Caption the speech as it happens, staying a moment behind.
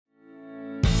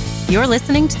You're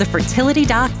listening to the Fertility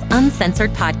Docs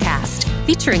Uncensored podcast,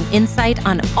 featuring insight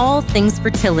on all things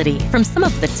fertility from some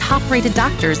of the top-rated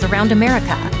doctors around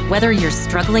America. Whether you're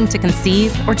struggling to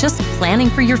conceive or just planning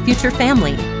for your future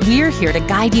family, we're here to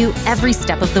guide you every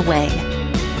step of the way.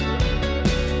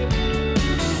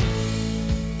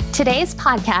 Today's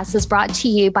podcast is brought to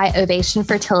you by Ovation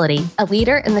Fertility, a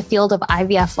leader in the field of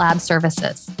IVF lab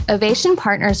services. Ovation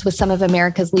partners with some of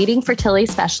America's leading fertility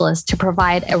specialists to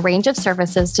provide a range of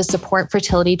services to support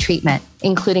fertility treatment,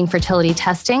 including fertility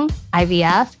testing,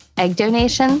 IVF, egg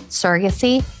donation,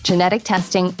 surrogacy, genetic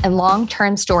testing, and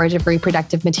long-term storage of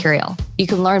reproductive material. You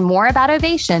can learn more about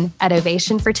Ovation at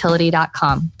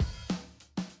ovationfertility.com.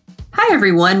 Hi,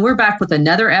 everyone. We're back with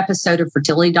another episode of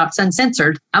Fertility Docs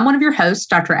Uncensored. I'm one of your hosts,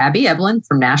 Dr. Abby Evelyn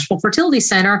from Nashville Fertility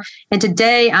Center. And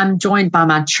today I'm joined by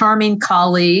my charming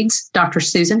colleagues, Dr.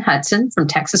 Susan Hudson from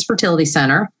Texas Fertility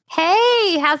Center.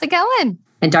 Hey, how's it going?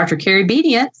 And Dr. Carrie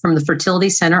Bedient from the Fertility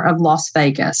Center of Las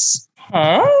Vegas.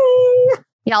 Hey.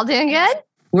 Y'all doing good?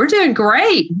 We're doing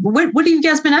great. What have you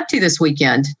guys been up to this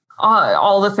weekend?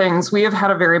 All the things. We have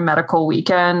had a very medical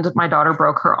weekend. My daughter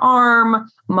broke her arm.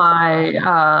 My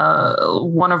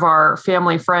one of our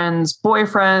family friends'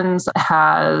 boyfriends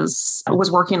was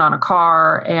working on a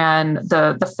car, and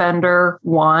the fender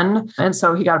won, and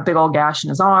so he got a big old gash in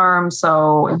his arm.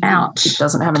 So ouch. He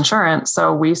doesn't have insurance.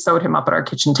 So we sewed him up at our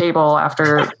kitchen table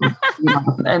after,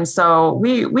 and so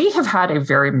we have had a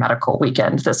very medical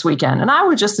weekend this weekend. And I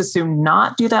would just assume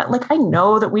not do that. Like, I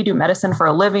know that we do medicine for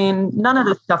a living. None of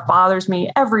this stuff bothers me.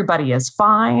 Everybody is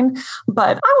fine,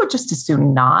 but I would just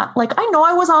assume not. Like, I know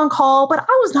I was on call, but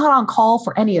I was not on call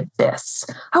for any of this.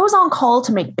 I was on call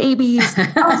to make babies.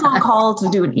 I was on call to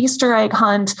do an Easter egg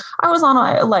hunt. I was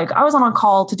on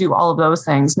call to do all of those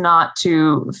things, not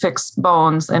to fix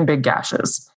bones and big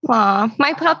gashes. Aw,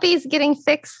 my puppy's getting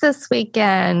fixed this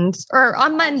weekend or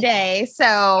on Monday.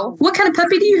 So what kind of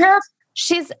puppy do you have?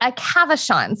 She's a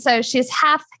Cavachon. So she's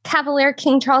half Cavalier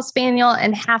King Charles Spaniel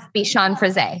and half Bichon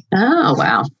Frise. Oh,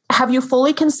 wow. Have you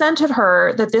fully consented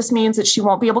her that this means that she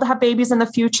won't be able to have babies in the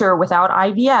future without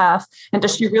IVF? And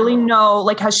does she really know,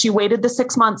 like, has she waited the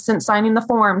 6 months since signing the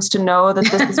forms to know that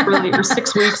this is really, or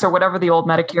 6 weeks or whatever the old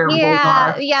Medicare rules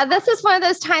are? Yeah. This is one of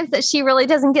those times that she really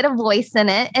doesn't get a voice in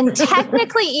it. And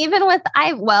technically, even with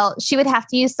she would have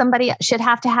to use should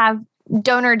have to have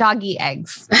donor doggy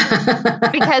eggs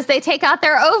because they take out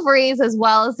their ovaries as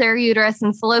well as their uterus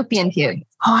and fallopian tube.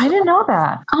 Oh, I didn't know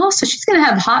that. Oh, so she's going to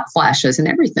have hot flashes and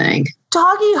everything.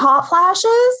 Doggy hot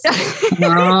flashes?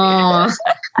 Oh,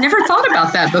 never thought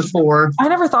about that before. I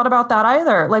never thought about that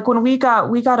either. Like, when we got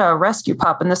a rescue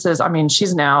pup, and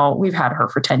we've had her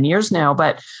for 10 years now,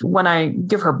 but when I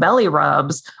give her belly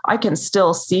rubs, I can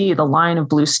still see the line of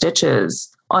blue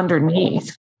stitches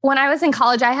underneath. When I was in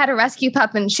college, I had a rescue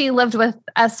pup, and she lived with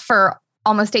us for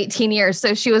almost 18 years.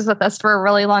 So she was with us for a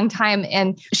really long time,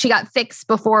 and she got fixed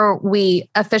before we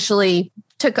officially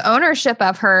took ownership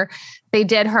of her. They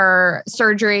did her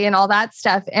surgery and all that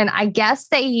stuff. And I guess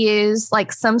they use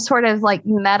like some sort of like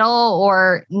metal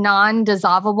or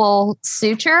non-dissolvable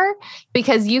suture,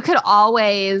 because you could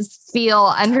always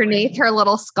feel underneath her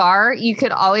little scar. You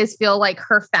could always feel like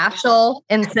her fascial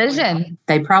incision.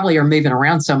 They probably are moving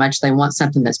around so much they want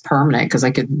something that's permanent, because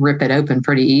they could rip it open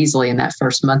pretty easily in that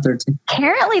first month or two.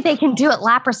 Apparently they can do it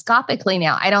laparoscopically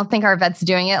now. I don't think our vet's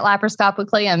doing it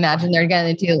laparoscopically. I imagine they're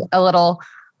going to do a little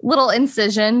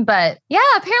incision, but yeah,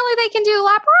 apparently they can do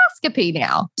laparoscopy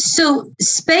now. So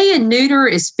spay and neuter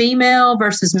is female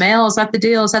versus male. Is that the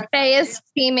deal? Spay is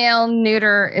female,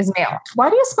 neuter is male.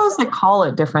 Why do you suppose they call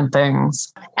it different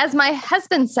things? As my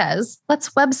husband says,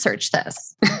 let's web search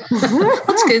this.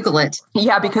 Let's Google it.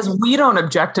 Yeah, because we don't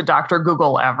object to Dr.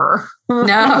 Google ever.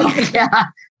 No, yeah.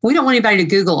 We don't want anybody to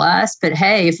Google us, but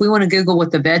hey, if we want to Google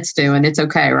what the vet's doing, it's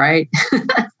okay, right?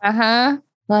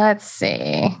 Let's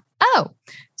see. Oh,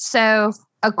 so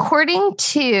according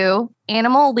to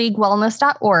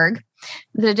animalleaguewellness.org,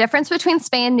 the difference between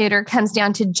spay and neuter comes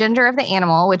down to gender of the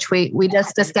animal, which we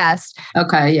just discussed.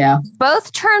 Okay, yeah.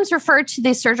 Both terms refer to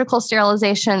the surgical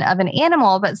sterilization of an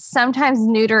animal, but sometimes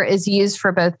neuter is used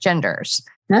for both genders.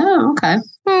 Oh, okay.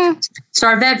 So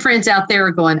our vet friends out there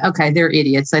are going, okay, they're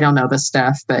idiots. They don't know this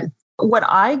stuff. But what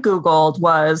I Googled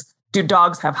was, do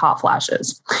dogs have hot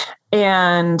flashes?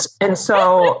 And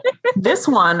so this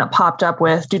one popped up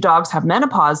with, do dogs have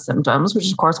menopause symptoms, which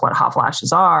is, of course, what hot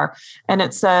flashes are. And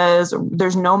it says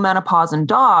there's no menopause in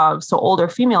dogs. So older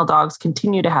female dogs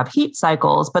continue to have heat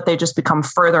cycles, but they just become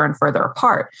further and further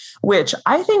apart, which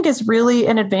I think is really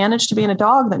an advantage to being a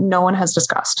dog that no one has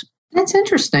discussed. That's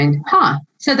interesting. Huh.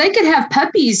 So they could have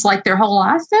puppies like their whole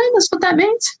life then? That's what that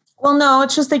means? Well, no,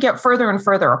 it's just they get further and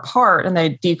further apart and they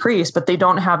decrease, but they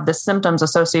don't have the symptoms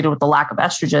associated with the lack of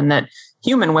estrogen that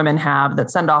human women have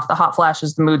that send off the hot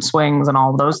flashes, the mood swings, and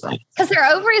all of those things. Because their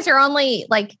ovaries are only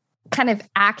like kind of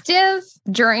active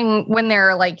when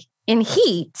they're like in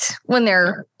heat, when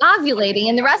they're ovulating,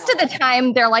 and the rest of the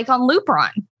time they're like on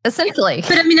Lupron, essentially.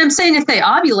 But I mean, I'm saying if they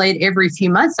ovulate every few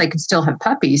months, they could still have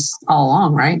puppies all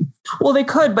along, right? Well, they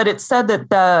could, but it said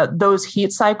that those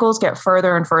heat cycles get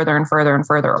further and further and further and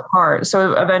further apart.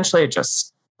 So eventually it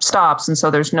just stops. And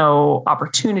so there's no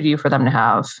opportunity for them to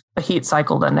have a heat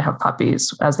cycle then to have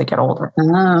puppies as they get older.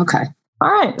 Oh, okay.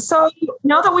 All right. So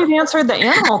now that we've answered the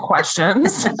animal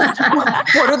questions, what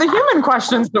are the human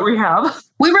questions that we have?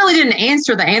 We really didn't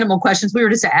answer the animal questions. We were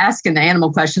just asking the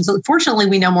animal questions. Fortunately,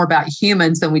 we know more about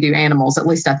humans than we do animals. At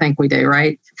least I think we do,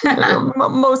 right?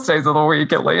 Most days of the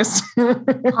week, at least.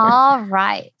 All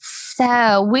right.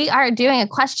 So we are doing a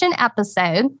question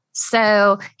episode.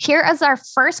 So here is our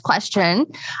first question.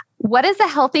 What is a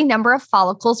healthy number of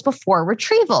follicles before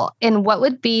retrieval? And what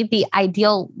would be the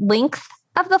ideal length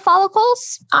of the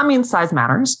follicles? I mean, size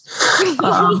matters. It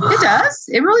does.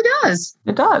 It really does.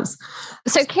 It does.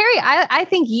 So, Carrie, I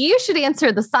think you should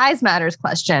answer the size matters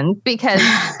question because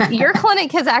your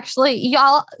clinic has actually,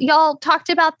 y'all talked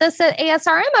about this at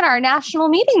ASRM at our national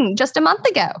meeting just a month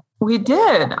ago. We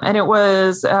did, and it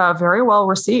was very well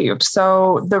received.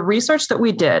 So the research that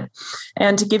we did,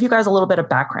 and to give you guys a little bit of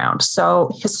background.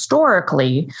 So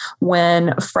historically,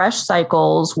 when fresh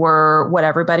cycles were what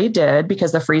everybody did,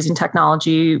 because the freezing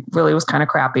technology really was kind of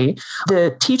crappy,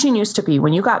 the teaching used to be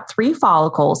when you got 3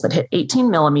 follicles that hit 18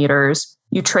 millimeters,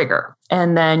 you trigger,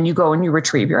 and then you go and you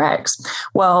retrieve your eggs.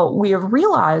 Well, we have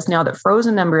realized now that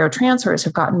frozen embryo transfers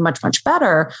have gotten much, much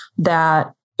better,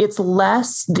 that it's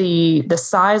less the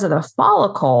size of the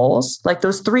follicles, like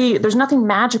those 3, there's nothing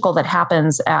magical that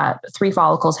happens at 3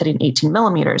 follicles hitting 18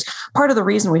 millimeters. Part of the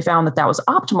reason we found that was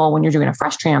optimal when you're doing a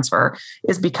fresh transfer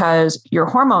is because your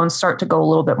hormones start to go a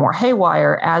little bit more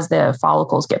haywire as the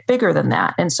follicles get bigger than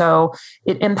that. And so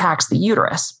it impacts the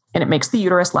uterus. And it makes the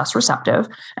uterus less receptive.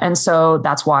 And so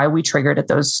that's why we triggered at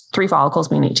those 3 follicles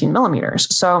being 18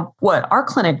 millimeters. So what our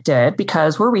clinic did,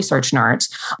 because we're research nerds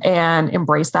and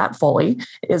embrace that fully,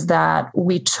 is that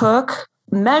we took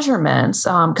measurements,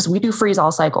 because we do freeze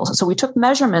all cycles. So we took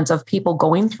measurements of people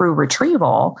going through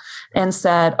retrieval and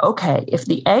said, okay, if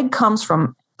the egg comes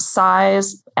from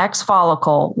size X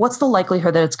follicle, what's the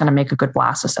likelihood that it's going to make a good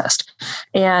blastocyst?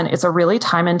 And it's a really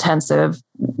time-intensive,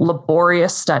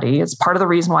 laborious study. It's part of the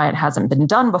reason why it hasn't been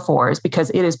done before is because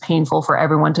it is painful for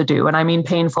everyone to do. And I mean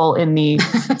painful in the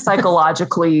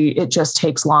psychologically, it just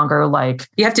takes longer. Like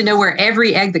you have to know where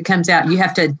every egg that comes out, you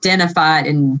have to identify it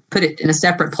and put it in a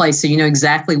separate place so you know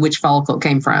exactly which follicle it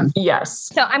came from. Yes.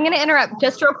 So I'm going to interrupt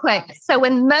just real quick. So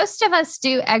when most of us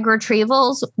do egg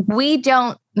retrievals, we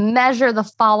don't measure the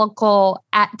follicle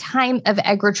at time of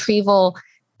egg retrieval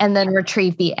and then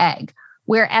retrieve the egg.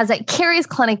 Whereas at Carrie's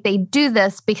clinic, they do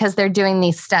this because they're doing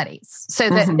these studies. So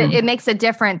that it makes a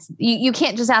difference. You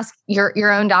can't just ask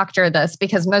your own doctor this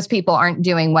because most people aren't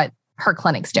doing what her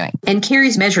clinic's doing. And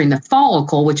Carrie's measuring the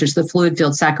follicle, which is the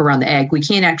fluid-filled sac around the egg. We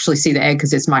can't actually see the egg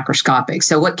because it's microscopic.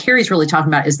 So what Carrie's really talking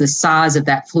about is the size of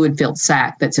that fluid-filled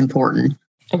sac that's important.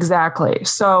 Exactly.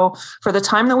 So for the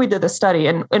time that we did the study,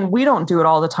 and we don't do it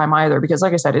all the time either, because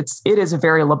like I said, it is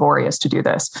very laborious to do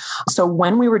this. So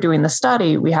when we were doing the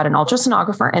study, we had an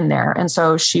ultrasonographer in there. And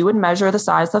so she would measure the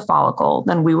size of the follicle.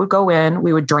 Then we would go in,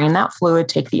 we would drain that fluid,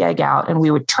 take the egg out, and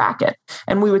we would track it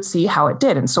and we would see how it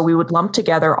did. And so we would lump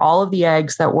together all of the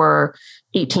eggs that were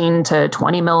 18 to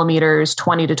 20 millimeters,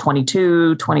 20 to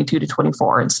 22, 22 to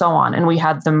 24, and so on. And we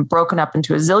had them broken up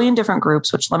into a zillion different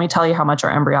groups, which let me tell you how much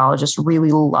our embryologists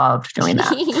really loved doing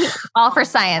that. All for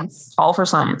science. All for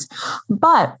science.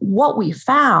 But what we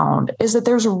found is that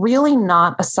there's really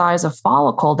not a size of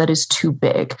follicle that is too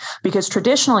big, because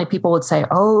traditionally people would say,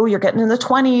 oh, you're getting in the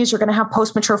 20s, you're going to have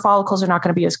post-mature follicles, they're not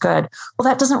going to be as good. Well,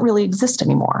 that doesn't really exist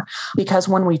anymore, because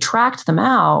when we tracked them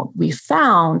out, we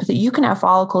found that you can have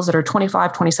follicles that are 25,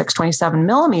 26, 27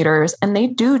 millimeters, and they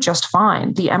do just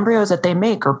fine. The embryos that they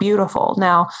make are beautiful.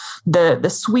 Now, the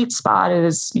sweet spot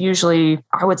is usually,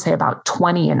 I would say, about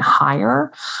 20 and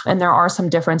higher. And there are some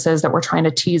differences that we're trying to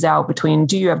tease out between,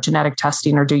 do you have genetic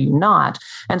testing or do you not?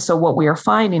 And so what we are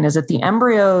finding is that the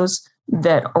embryos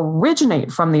that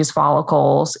originate from these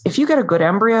follicles, if you get a good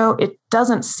embryo, it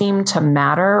doesn't seem to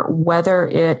matter whether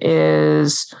it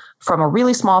is from a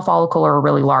really small follicle or a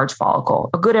really large follicle.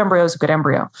 A good embryo is a good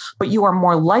embryo, but you are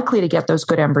more likely to get those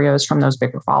good embryos from those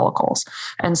bigger follicles.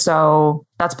 And so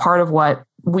that's part of what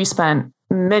we spent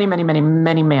many, many, many,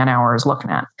 many man hours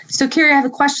looking at. So, Carrie, I have a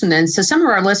question then. So some of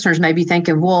our listeners may be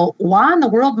thinking, well, why in the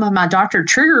world would my doctor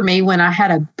trigger me when I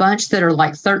had a bunch that are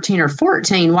like 13 or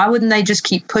 14? Why wouldn't they just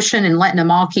keep pushing and letting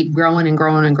them all keep growing and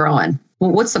growing and growing?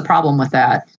 Well, what's the problem with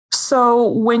that? So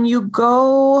when you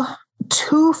go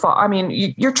too far, I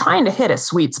mean, you're trying to hit a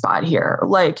sweet spot here.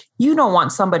 Like, you don't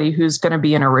want somebody who's going to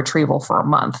be in a retrieval for a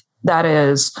month. That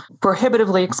is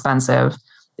prohibitively expensive.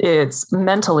 It's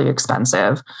mentally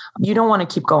expensive. You don't want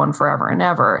to keep going forever and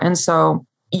ever. And so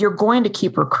you're going to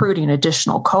keep recruiting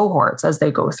additional cohorts as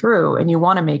they go through. And you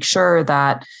want to make sure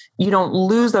that you don't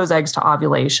lose those eggs to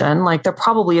ovulation. Like, there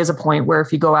probably is a point where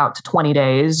if you go out to 20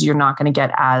 days, you're not going to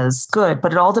get as good,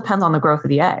 but it all depends on the growth of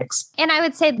the eggs. And I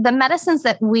would say the medicines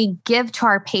that we give to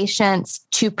our patients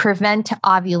to prevent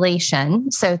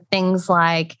ovulation, so things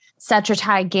like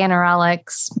Cetrotide,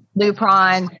 Ganirelix,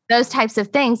 Lupron, those types of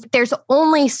things, there's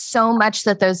only so much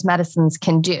that those medicines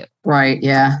can do. Right.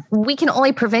 Yeah. We can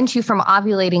only prevent you from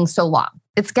ovulating so long.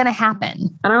 It's going to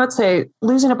happen. And I would say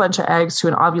losing a bunch of eggs to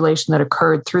an ovulation that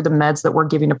occurred through the meds that we're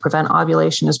giving to prevent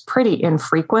ovulation is pretty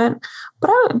infrequent,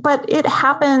 but it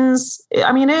happens.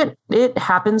 I mean, it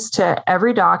happens to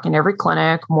every doc in every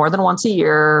clinic more than once a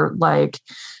year.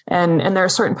 And there are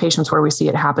certain patients where we see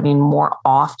it happening more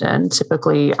often.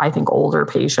 Typically, I think older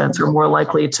patients are more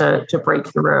likely to break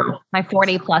through. My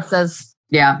 40 pluses.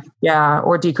 Yeah. Yeah.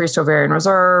 Or decreased ovarian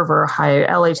reserve or high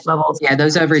LH levels. Yeah.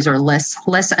 Those ovaries are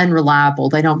less unreliable.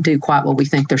 They don't do quite what we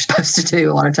think they're supposed to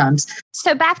do a lot of times.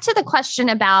 So back to the question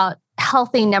about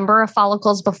healthy number of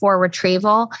follicles before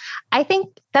retrieval, I think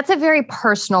that's a very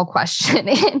personal question.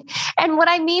 And what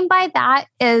I mean by that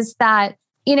is that,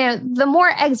 you know, the more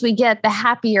eggs we get, the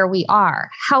happier we are.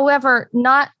 However,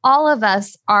 not all of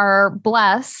us are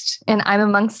blessed, and I'm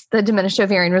amongst the diminished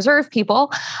ovarian reserve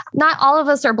people, not all of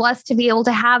us are blessed to be able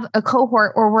to have a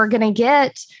cohort where we're going to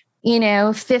get,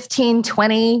 15,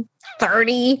 20,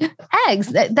 30 eggs.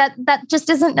 That just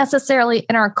isn't necessarily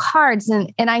in our cards.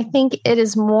 And I think it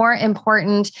is more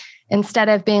important, instead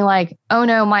of being like, oh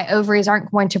no, my ovaries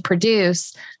aren't going to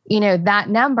produce, that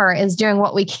number, is doing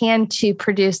what we can to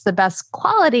produce the best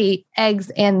quality eggs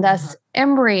and thus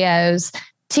embryos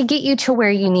to get you to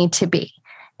where you need to be.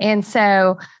 And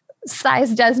so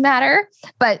size does matter,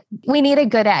 but we need a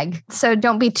good egg. So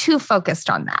don't be too focused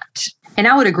on that. And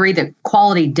I would agree that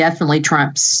quality definitely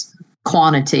trumps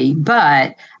quantity.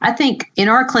 But I think in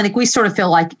our clinic, we sort of feel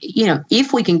like,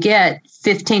 if we can get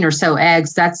 15 or so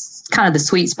eggs, that's kind of the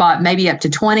sweet spot, maybe up to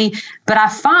 20. But I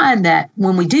find that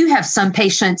when we do have some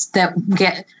patients that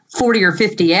get 40 or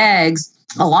 50 eggs,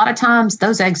 a lot of times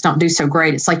those eggs don't do so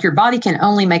great. It's like your body can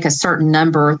only make a certain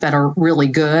number that are really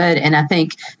good. And I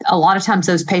think a lot of times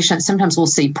those patients, sometimes we'll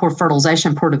see poor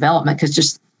fertilization, poor development, because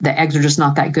just the eggs are just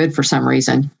not that good for some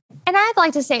reason. And I'd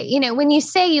like to say, when you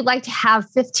say you'd like to have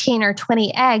 15 or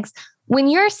 20 eggs, when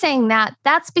you're saying that,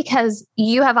 that's because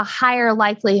you have a higher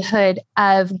likelihood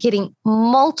of getting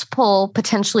multiple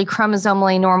potentially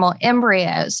chromosomally normal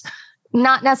embryos.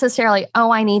 Not necessarily,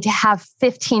 I need to have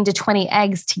 15 to 20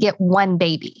 eggs to get one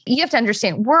baby. You have to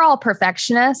understand, we're all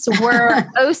perfectionists. We're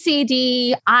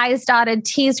OCD, I's dotted,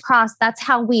 T's crossed. That's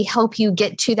how we help you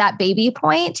get to that baby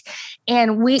point.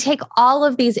 And we take all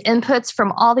of these inputs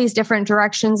from all these different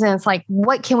directions. And it's like,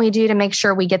 what can we do to make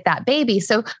sure we get that baby?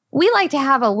 So we like to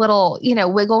have a little,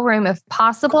 wiggle room if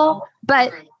possible.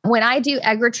 But when I do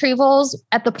egg retrievals,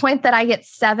 at the point that I get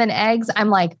 7 eggs, I'm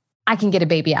like, I can get a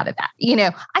baby out of that.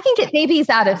 I can get babies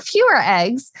out of fewer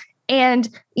eggs and,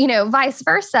 vice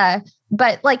versa.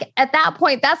 But at that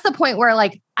point, that's the point where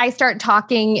I start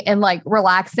talking and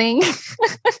relaxing.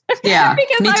 Yeah,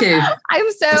 because me too.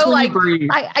 I'm so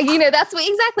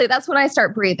that's when I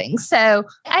start breathing. So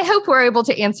I hope we're able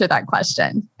to answer that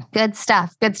question. Good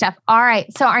stuff. Good stuff. All right.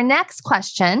 So our next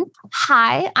question.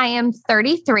 Hi, I am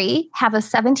 33, have a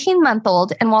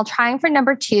 17-month-old, and while trying for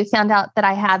number 2, found out that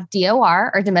I have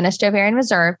DOR, or diminished ovarian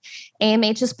reserve.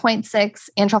 AMH is 0.6,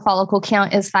 antral follicle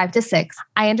count is 5 to 6.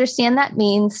 I understand that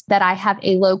means that I have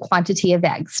a low quantity of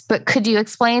eggs, but could you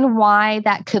explain why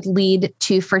that could lead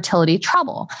to fertility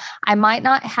trouble? I might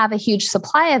not have a huge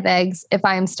supply of eggs if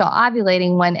I am still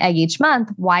ovulating 1 egg each month.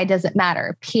 Why does it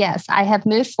matter? P.S. I have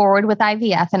moved forward with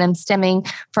IVF and I'm stemming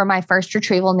for my first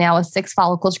retrieval now with 6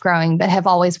 follicles growing, but have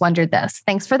always wondered this.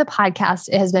 Thanks for the podcast.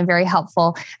 It has been very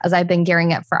helpful as I've been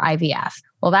gearing up for IVF.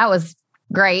 Well, that was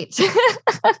great.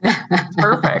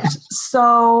 Perfect.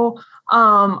 So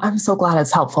I'm so glad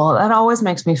it's helpful. That always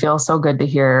makes me feel so good to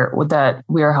hear that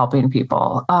we are helping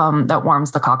people. That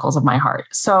warms the cockles of my heart.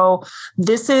 So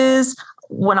this is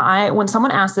when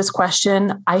someone asks this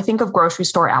question, I think of grocery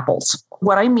store apples.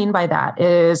 What I mean by that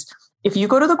is If you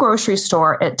go to the grocery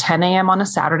store at 10 a.m. on a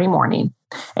Saturday morning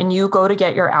and you go to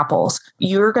get your apples,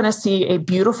 you're going to see a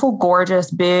beautiful, gorgeous,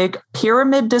 big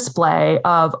pyramid display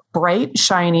of bright,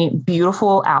 shiny,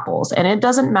 beautiful apples. And it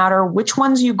doesn't matter which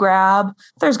ones you grab.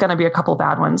 There's going to be a couple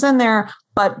bad ones in there,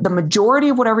 but the majority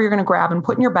of whatever you're going to grab and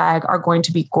put in your bag are going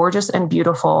to be gorgeous and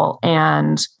beautiful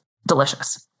and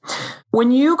delicious.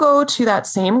 When you go to that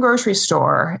same grocery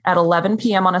store at 11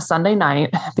 p.m. on a Sunday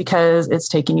night, because it's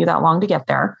taking you that long to get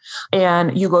there,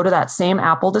 and you go to that same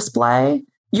apple display,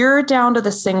 you're down to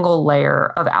the single layer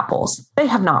of apples. They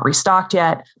have not restocked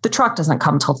yet. The truck doesn't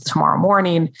come till tomorrow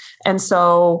morning. And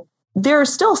so there are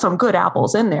still some good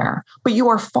apples in there, but you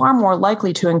are far more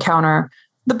likely to encounter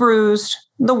the bruised,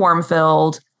 the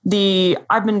worm-filled,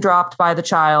 I've been dropped by the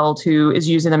child who is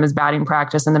using them as batting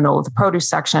practice in the middle of the produce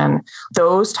section,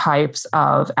 those types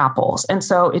of apples. And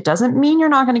so it doesn't mean you're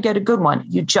not going to get a good one.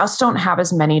 You just don't have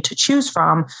as many to choose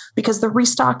from because the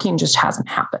restocking just hasn't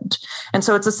happened. And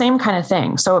so it's the same kind of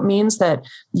thing. So it means that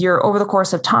over the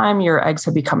course of time, your eggs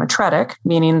have become atretic,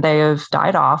 meaning they have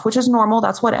died off, which is normal.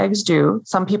 That's what eggs do.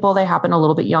 Some people, they happen a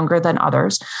little bit younger than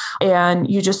others. And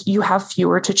you have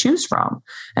fewer to choose from.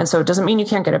 And so it doesn't mean you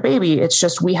can't get a baby. It's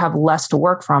just we have less to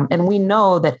work from. And we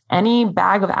know that any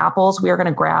bag of apples we are going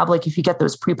to grab, like if you get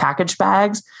those prepackaged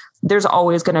bags, there's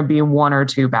always going to be one or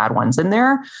two bad ones in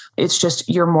there. It's just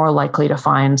you're more likely to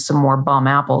find some more bum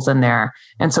apples in there.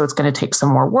 And so it's going to take some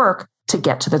more work to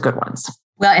get to the good ones.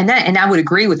 Well, and I would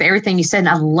agree with everything you said. And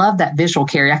I love that visual,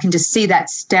 Carrie. I can just see that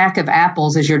stack of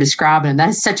apples as you're describing. That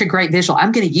is such a great visual.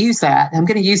 I'm going to use that. I'm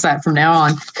going to use that from now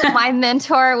on. My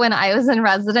mentor, when I was in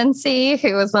residency,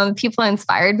 who was one of the people who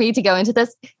inspired me to go into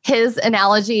this, his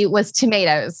analogy was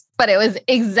tomatoes, but it was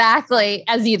exactly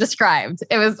as you described.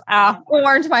 It was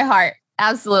warmed my heart.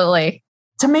 Absolutely.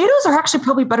 Tomatoes are actually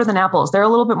probably better than apples. They're a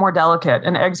little bit more delicate,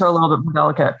 and eggs are a little bit more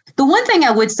delicate. The one thing I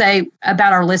would say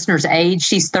about our listener's age,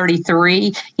 she's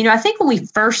 33. I think when we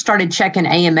first started checking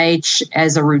AMH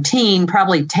as a routine,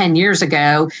 probably 10 years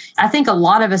ago, I think a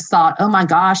lot of us thought, oh my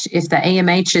gosh, if the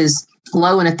AMH is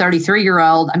low in a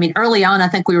 33-year-old. I mean, early on, I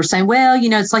think we were saying, well,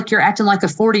 it's like you're acting like a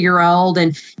 40-year-old.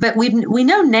 But we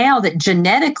know now that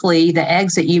genetically the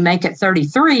eggs that you make at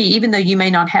 33, even though you may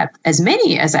not have as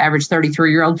many as average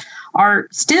 33-year-old, are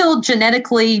still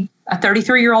genetically a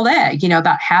 33-year-old egg.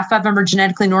 About half of them are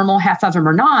genetically normal, half of them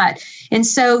are not. And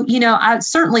so, I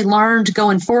certainly learned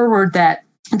going forward that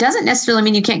it doesn't necessarily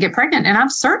mean you can't get pregnant. And I've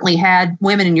certainly had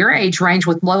women in your age range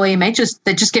with low AMHs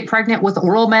that just get pregnant with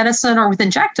oral medicine or with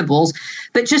injectables.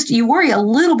 But just you worry a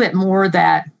little bit more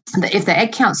that if the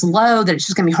egg count's low, that it's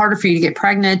just going to be harder for you to get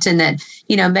pregnant. And that,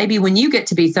 maybe when you get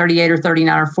to be 38 or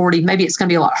 39 or 40, maybe it's going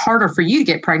to be a lot harder for you to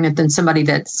get pregnant than somebody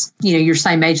that's, your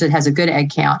same age that has a good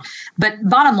egg count. But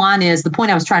bottom line is, the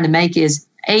point I was trying to make is,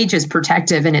 age is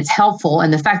protective and it's helpful.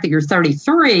 And the fact that you're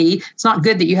 33, it's not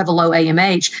good that you have a low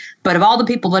AMH, but of all the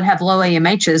people that have low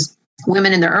AMHs,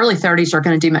 women in their early 30s are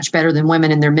going to do much better than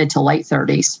women in their mid to late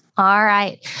 30s. All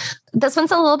right. This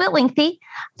one's a little bit lengthy.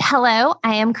 Hello,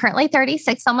 I am currently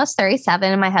 36, almost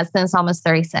 37, and my husband is almost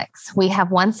 36. We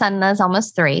have one son that is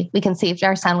almost 3. We conceived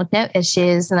our son with no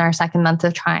issues in our second month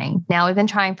of trying. Now we've been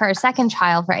trying for our second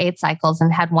child for 8 cycles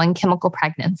and had 1 chemical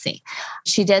pregnancy.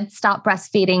 She did stop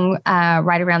breastfeeding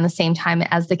right around the same time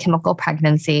as the chemical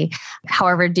pregnancy.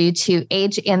 However, due to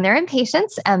age and their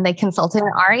impatience, they consulted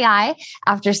an REI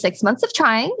after 6 months of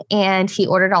trying, and he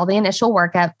ordered all the initial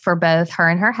workup for both her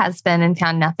and her husband and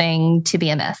found nothing to be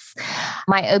amiss.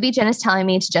 My OB-GYN is telling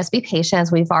me to just be patient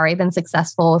as we've already been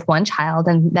successful with 1 child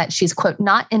and that she's, quote,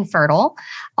 not infertile.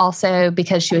 Also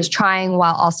because she was trying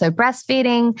while also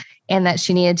breastfeeding and that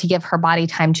she needed to give her body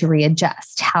time to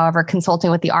readjust. However, consulting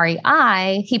with the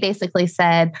REI, he basically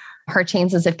said her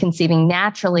chances of conceiving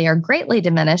naturally are greatly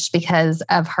diminished because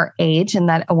of her age, and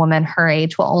that a woman her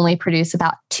age will only produce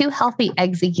about 2 healthy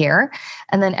eggs a year.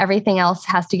 And then everything else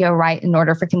has to go right in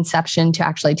order for conception to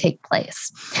actually take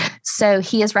place. So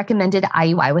he has recommended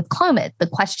IUI with Clomid. The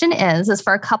question is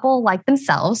for a couple like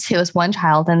themselves who has 1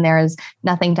 child and there is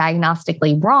nothing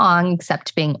diagnostically wrong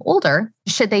except being older,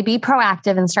 should they be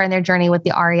proactive and starting their journey with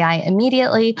the REI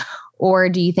immediately? Or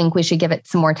do you think we should give it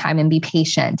some more time and be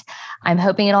patient? I'm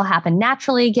hoping it'll happen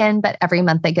naturally again, but every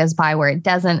month that goes by where it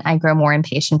doesn't, I grow more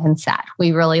impatient and sad.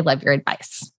 We really love your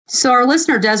advice. So our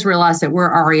listener does realize that we're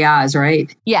REIs,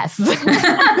 right? Yes.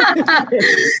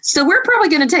 So we're probably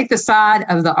going to take the side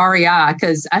of the REI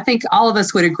because I think all of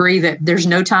us would agree that there's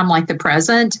no time like the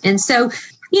present. And so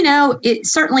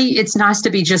it's nice to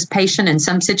be just patient in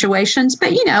some situations,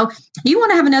 but you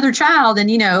want to have another child and,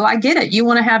 I get it. You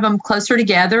want to have them closer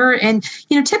together. And,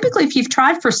 typically if you've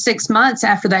tried for 6 months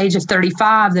after the age of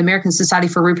 35, the American Society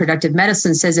for Reproductive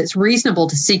Medicine says it's reasonable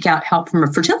to seek out help from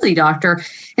a fertility doctor.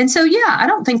 And so, I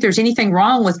don't think there's anything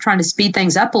wrong with trying to speed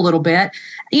things up a little bit.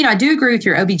 I do agree with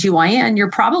your OBGYN.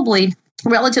 You're probably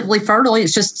relatively fertile.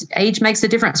 It's just age makes a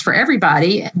difference for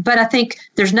everybody. But I think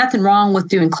there's nothing wrong with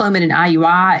doing Clomid and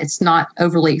IUI. It's not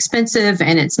overly expensive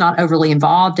and it's not overly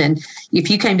involved. And if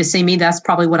you came to see me, that's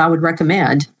probably what I would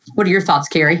recommend. What are your thoughts,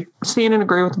 Carrie? Seen and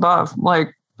agree with above.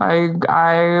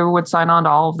 I would sign on to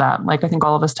all of that. I think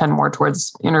all of us tend more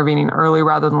towards intervening early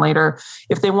rather than later.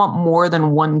 If they want more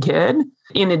than one kid,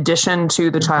 in addition to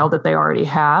the child that they already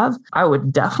have, I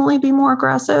would definitely be more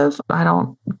aggressive. I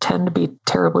don't tend to be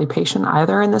terribly patient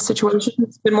either in this situation.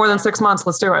 It's been more than 6 months.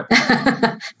 Let's do it.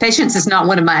 Patience is not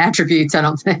one of my attributes, I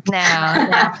don't think.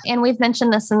 No. And we've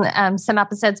mentioned this in some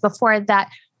episodes before, that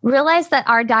realize that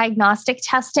our diagnostic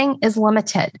testing is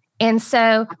limited. And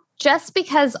so just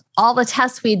because all the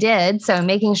tests we did, so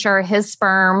making sure his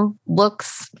sperm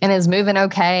looks and is moving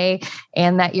okay,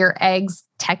 and that your eggs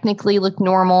technically look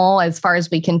normal as far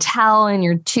as we can tell, and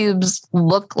your tubes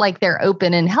look like they're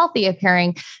open and healthy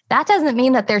appearing, that doesn't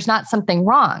mean that there's not something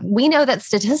wrong. We know that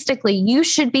statistically you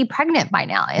should be pregnant by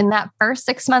now. In that first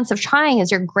 6 months of trying is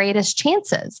your greatest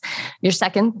chances. Your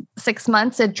second 6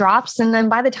 months, it drops. And then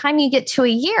by the time you get to a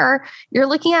year, you're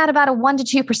looking at about a 1%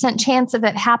 to 2% chance of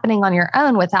it happening on your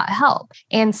own without help.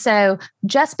 And so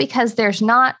just because there's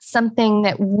not something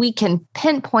that we can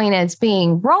pinpoint as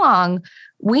being wrong,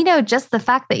 we know just the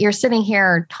fact that you're sitting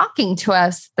here talking to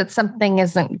us that something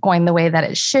isn't going the way that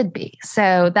it should be.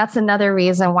 So that's another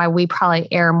reason why we probably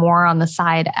err more on the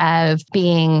side of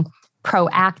being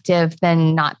proactive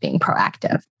than not being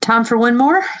proactive. Time for one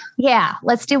more? Yeah,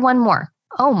 let's do one more.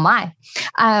 Oh my.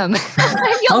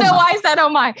 You'll know why I said, oh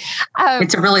my.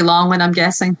 It's a really long one, I'm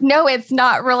guessing. No, it's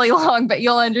not really long, but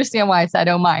you'll understand why I said,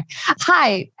 oh my.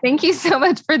 Hi, thank you so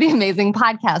much for the amazing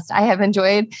podcast. I have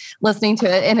enjoyed listening to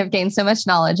it and have gained so much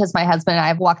knowledge as my husband and I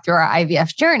have walked through our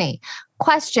IVF journey.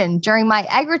 Question, during my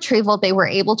egg retrieval, they were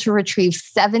able to retrieve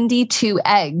 72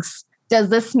 eggs. Does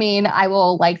this mean I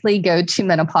will likely go to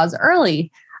menopause early?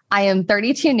 I am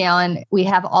 32 now and we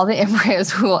have all the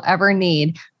embryos we will ever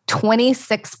need.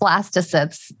 26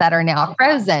 blastocysts that are now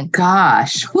frozen.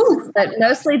 Gosh. Whew. But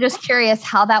mostly just curious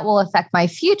how that will affect my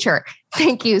future.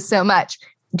 Thank you so much.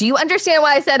 Do you understand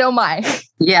why I said, oh my?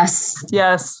 Yes.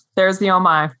 Yes. There's the oh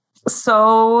my.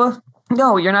 So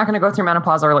no, you're not going to go through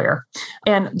menopause earlier.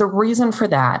 And the reason for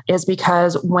that is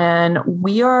because when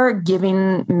we are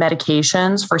giving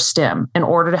medications for stim in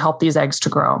order to help these eggs to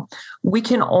grow, we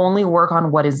can only work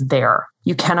on what is there.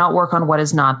 You cannot work on what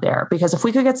is not there, because if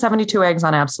we could get 72 eggs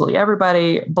on absolutely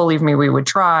everybody, believe me, we would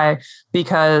try,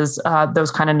 because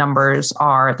those kind of numbers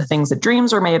are the things that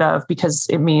dreams are made of, because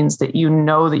it means that you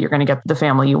know that you're going to get the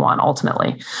family you want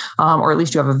ultimately, or at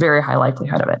least you have a very high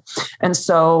likelihood of it. And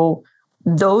so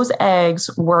those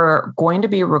eggs were going to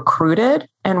be recruited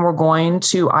and were going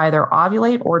to either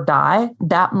ovulate or die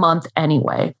that month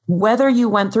anyway, whether you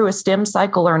went through a stim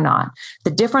cycle or not. The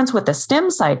difference with the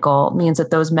stim cycle means that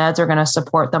those meds are going to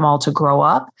support them all to grow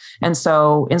up. And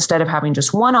so instead of having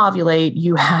just one ovulate,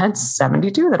 you had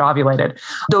 72 that ovulated.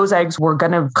 Those eggs were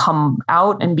going to come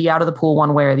out and be out of the pool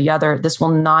one way or the other. This will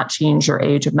not change your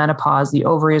age of menopause. The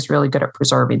ovary is really good at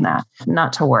preserving that.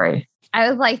 Not to worry. I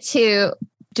would like to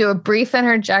do a brief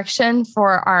interjection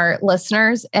for our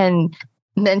listeners and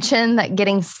mention that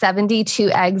getting 72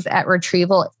 eggs at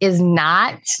retrieval is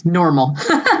not normal.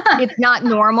 It's not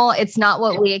normal. It's not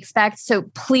what we expect. So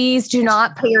please do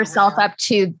not put yourself up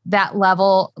to that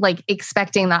level, like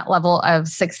expecting that level of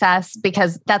success,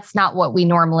 because that's not what we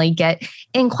normally get.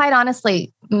 And quite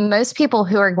honestly, most people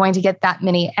who are going to get that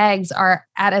many eggs are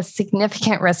at a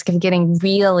significant risk of getting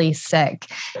really sick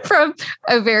from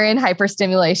ovarian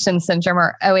hyperstimulation syndrome,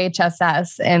 or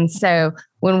OHSS. And so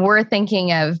when we're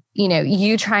thinking of,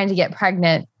 you trying to get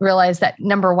pregnant, realize that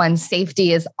number one,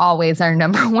 safety is always our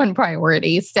number one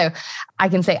priority. So I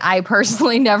can say I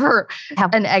personally never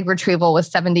have an egg retrieval with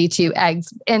 72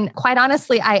 eggs. And quite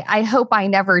honestly, I hope I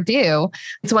never do.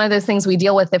 It's one of those things we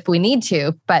deal with if we need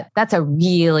to, but that's a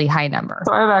really high number.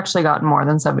 So I've actually gotten more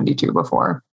than 72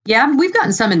 before. Yeah, we've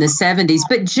gotten some in the 70s,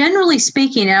 but generally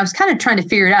speaking, I was kind of trying to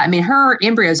figure it out. I mean, her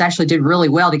embryos actually did really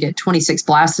well to get 26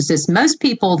 blastocysts. Most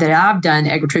people that I've done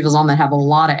egg retrievals on that have a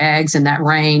lot of eggs in that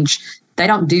range, they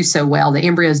don't do so well. The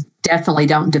embryos definitely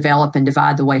don't develop and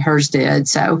divide the way hers did.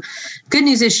 So good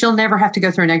news is she'll never have to go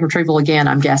through an egg retrieval again,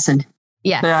 I'm guessing.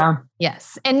 Yes. Yeah.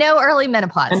 Yes. And no early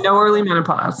menopause. And no early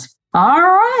menopause. All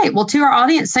right. Well, to our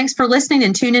audience, thanks for listening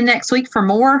and tune in next week for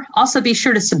more. Also, be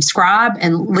sure to subscribe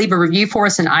and leave a review for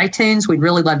us in iTunes. We'd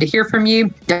really love to hear from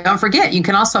you. Don't forget, you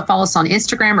can also follow us on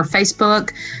Instagram or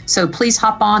Facebook. So please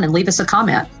hop on and leave us a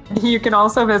comment. You can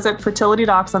also visit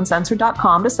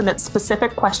fertilitydocs.uncensored.com to submit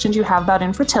specific questions you have about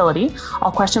infertility.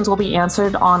 All questions will be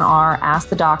answered on our Ask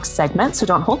the Docs segment, so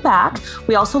don't hold back.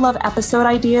 We also love episode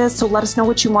ideas, so let us know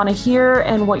what you want to hear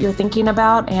and what you're thinking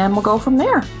about, and we'll go from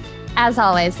there. As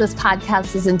always, this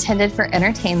podcast is intended for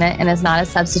entertainment and is not a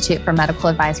substitute for medical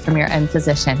advice from your own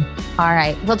physician. All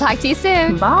right. We'll talk to you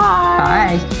soon.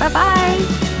 Bye. Bye.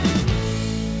 Bye-bye.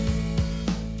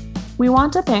 We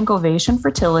want to thank Ovation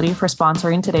Fertility for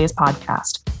sponsoring today's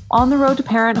podcast. On the road to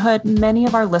parenthood, many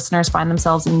of our listeners find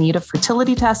themselves in need of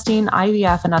fertility testing,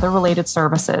 IVF, and other related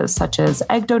services, such as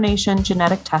egg donation,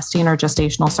 genetic testing, or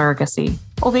gestational surrogacy.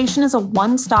 Ovation is a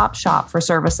one-stop shop for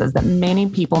services that many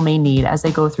people may need as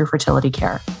they go through fertility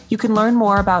care. You can learn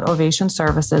more about Ovation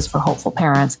services for hopeful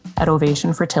parents at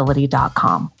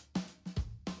ovationfertility.com.